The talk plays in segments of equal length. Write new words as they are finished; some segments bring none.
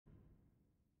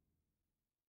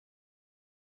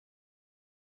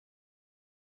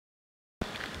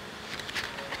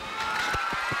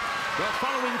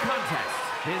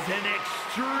is an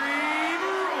Extreme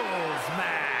Rules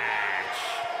match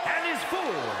and is for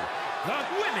the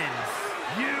Women's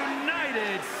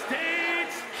United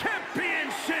States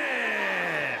Championship.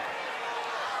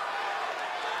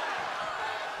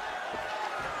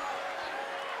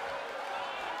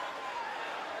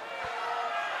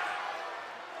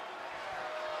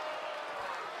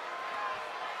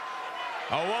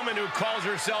 A woman who calls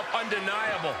herself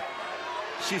undeniable.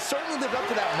 She certainly lived up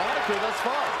to that moniker thus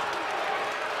far.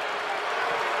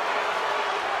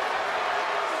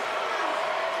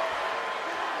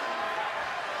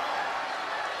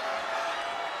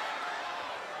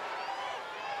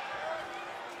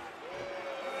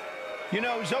 You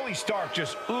know, Zoey Stark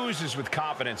just oozes with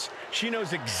confidence. She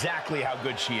knows exactly how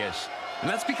good she is. And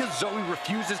that's because Zoey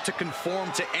refuses to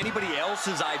conform to anybody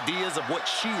else's ideas of what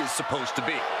she is supposed to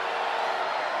be.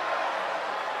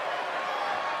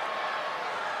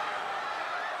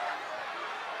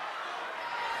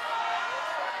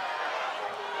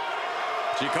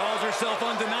 She calls herself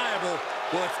undeniable.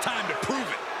 Well, it's time to prove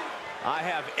it. I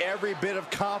have every bit of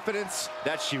confidence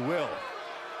that she will.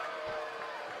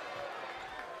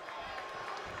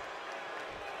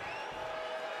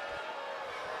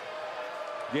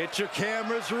 Get your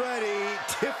cameras ready.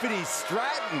 Tiffany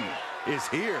Stratton is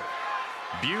here.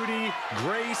 Beauty,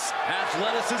 grace,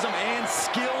 athleticism, and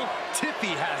skill.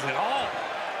 Tiffy has it all.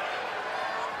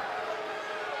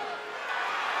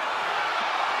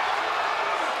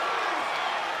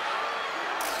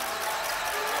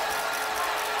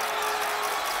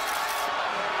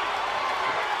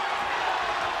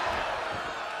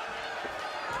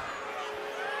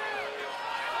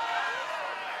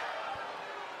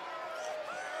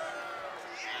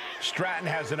 Stratton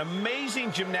has an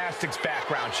amazing gymnastics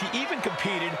background. She even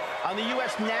competed on the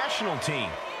U.S. national team.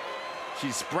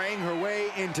 She sprang her way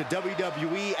into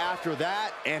WWE after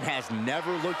that and has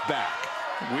never looked back.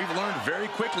 We've learned very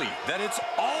quickly that it's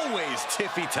always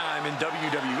Tiffy time in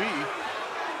WWE.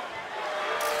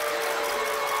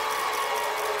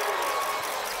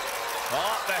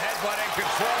 Oh, the headbutt in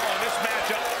control on this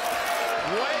matchup.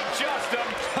 Wait just a...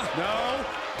 No.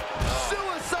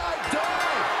 Suicide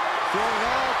dive! Throwing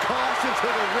all caution to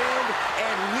the wind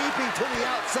and leaping to the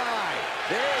outside.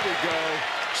 There we go.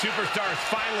 Superstars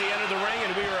finally enter the ring,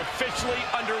 and we are officially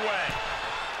underway.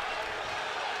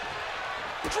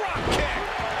 Drop kick.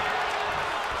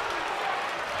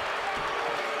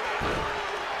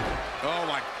 Oh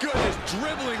my goodness,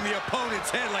 dribbling the opponent's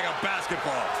head like a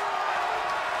basketball.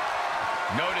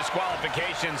 No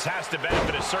disqualifications has to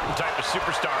benefit a certain type of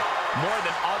superstar more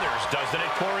than others, doesn't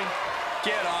it, Corey?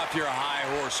 Get off your high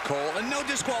horse, Cole. And no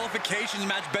disqualifications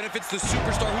match benefits the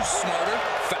superstar who's smarter.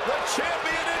 The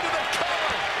champion into the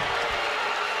cover.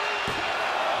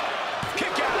 Kick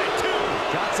out at 2.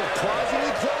 Got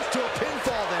surprisingly close to a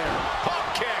pinfall there.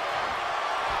 Pop kick.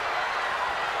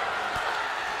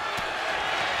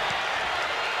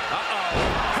 Uh-oh.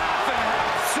 Half and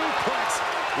half suplex.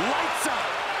 Lights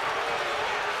out.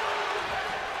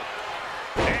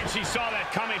 And she saw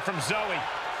that coming from Zoey.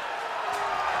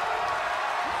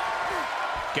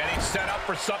 Getting set up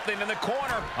for something in the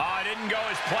corner. Oh, it didn't go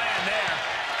as planned there.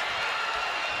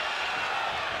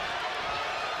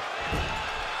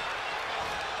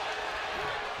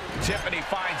 Tiffany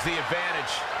finds the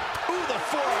advantage. Ooh, the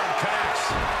forearm connects.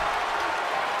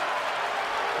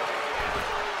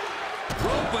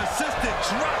 Rope-assisted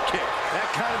dropkick.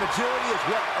 That kind of agility is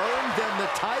what earned them the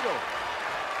title.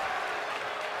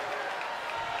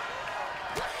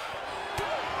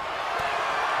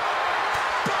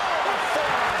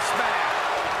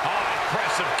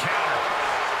 Counter.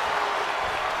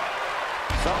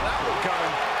 Saw that one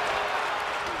coming.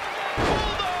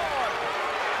 Hold on!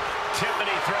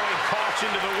 Tiffany throwing caution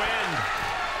to the wind.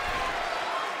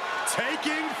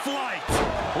 Taking flight.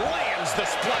 Lands the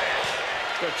splash.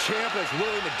 The champ is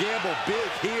willing to gamble big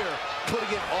here,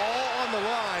 putting it all on the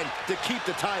line to keep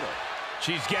the title.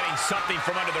 She's getting something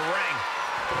from under the ring.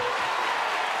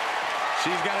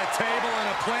 She's got a table and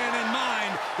a plan in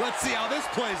mind. Let's see how this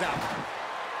plays out.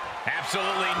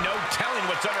 Absolutely no telling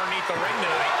what's underneath the ring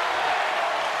tonight.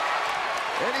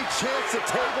 Any chance the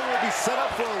table will be set up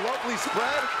for a lovely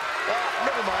spread?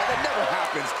 Never mind, that never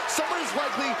happens. Someone is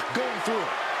likely going through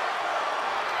it.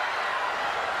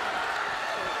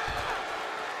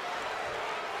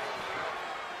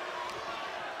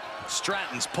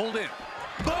 Stratton's pulled in.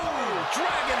 Boom!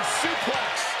 Dragon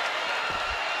suplex.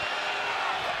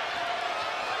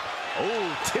 Oh,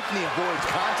 Tiffany avoids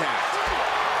contact.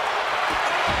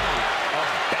 A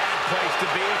bad place to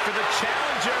be for the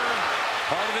challenger.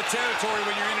 Part of the territory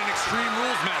when you're in an Extreme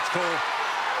Rules match, Cole.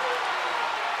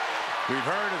 We've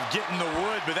heard of getting the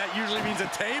wood, but that usually means a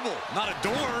table, not a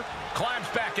door. Climbs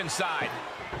back inside.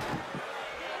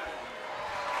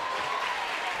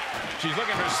 She's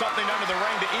looking for something under the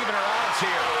ring to even her odds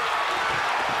here.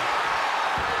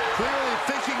 Clearly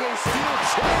thinking a steel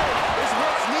chair is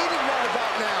what's needed right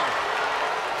about now.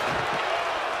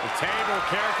 The table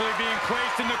carefully being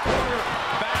placed in the corner.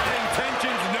 Bad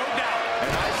intentions, no doubt.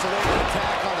 An isolated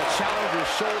attack on the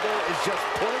challenger's shoulder is just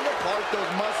pulling apart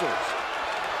those muscles.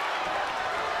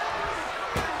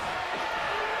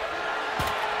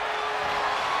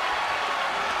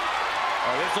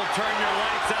 Oh, this will turn your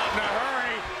lights out in a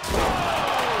hurry.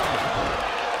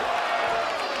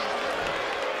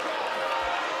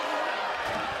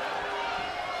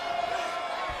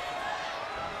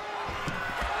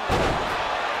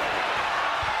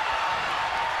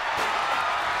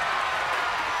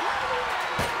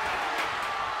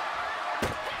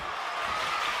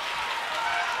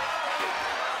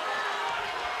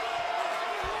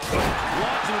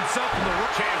 Launching himself in the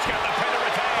rook. Champ's got the pin to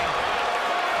retain.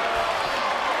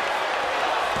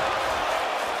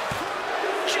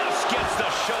 Just gets the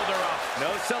shoulder up.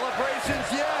 No celebrations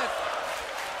yet.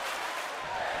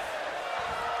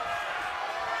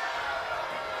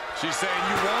 She's saying,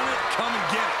 you want it? Come and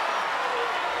get it.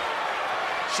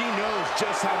 She knows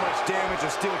just how much damage a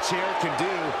steel chair can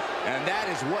do, and that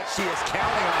is what she is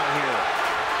counting on here.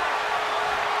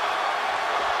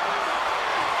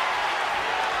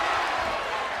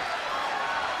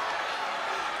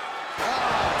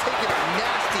 Taking a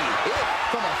nasty hit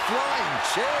from a flying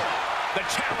chair. The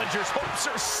challenger's hopes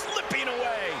are slipping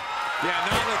away. Yeah,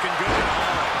 not looking good at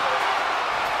all.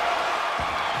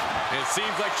 It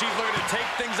seems like she's looking to take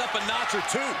things up a notch or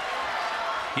two.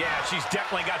 Yeah, she's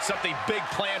definitely got something big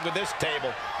planned with this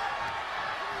table.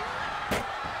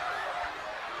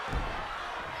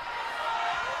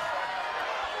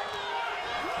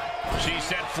 She's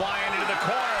sent flying into the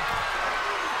corner.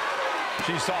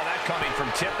 She saw that coming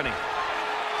from Tiffany.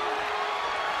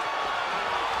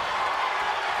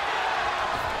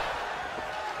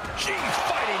 She's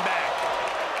fighting back.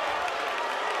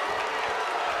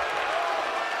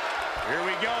 Here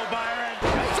we go, Byron.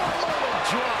 It's a low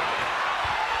drop.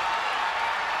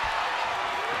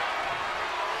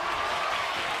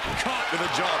 Caught with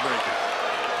a jawbreaker.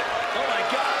 Oh my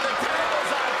God, the table's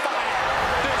on fire.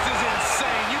 This is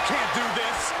insane. You can't do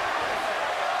this.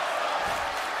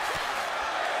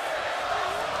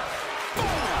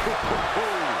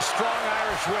 Strong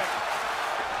Irish whip.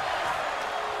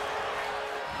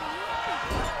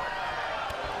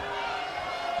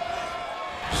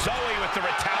 Zoey with the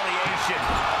retaliation.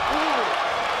 Ooh.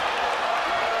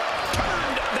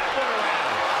 Turned that one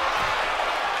around.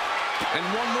 And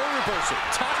one more reversal.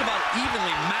 Talk about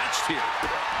evenly matched here.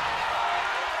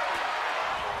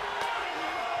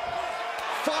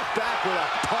 Fought back with a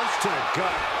punch to the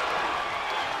gut.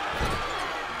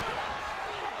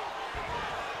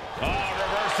 Oh,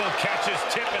 reversal catches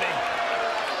Tiffany.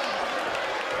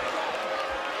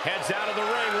 Heads out of the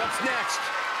ring. What's next?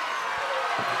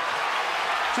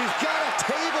 She's got a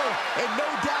table and no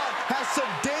doubt has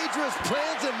some dangerous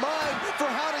plans in mind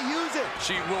for how to use it.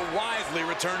 She will wisely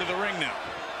return to the ring now.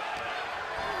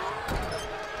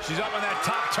 She's up on that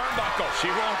top turnbuckle. She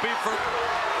won't be for...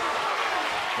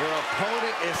 Her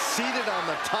opponent is seated on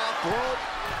the top rope.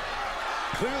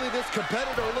 Clearly this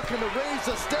competitor looking to raise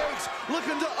the stakes,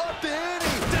 looking to up the ante.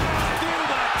 Down through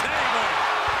the table.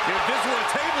 If this were a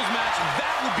tables match,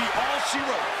 that would be all she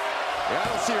wrote. Yeah, I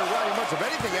don't see her writing much of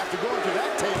anything after going through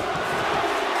that table.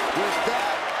 With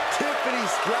that, Tiffany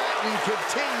Stratton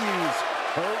continues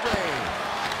her reign.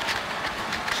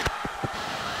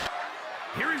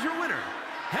 Here is your winner,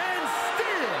 and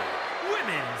still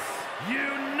Women's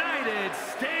United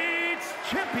States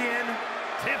Champion,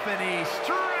 Tiffany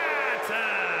Stratton.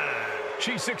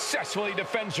 She successfully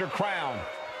defends her crown.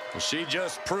 She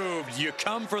just proved you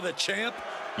come for the champ,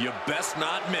 you best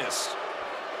not miss.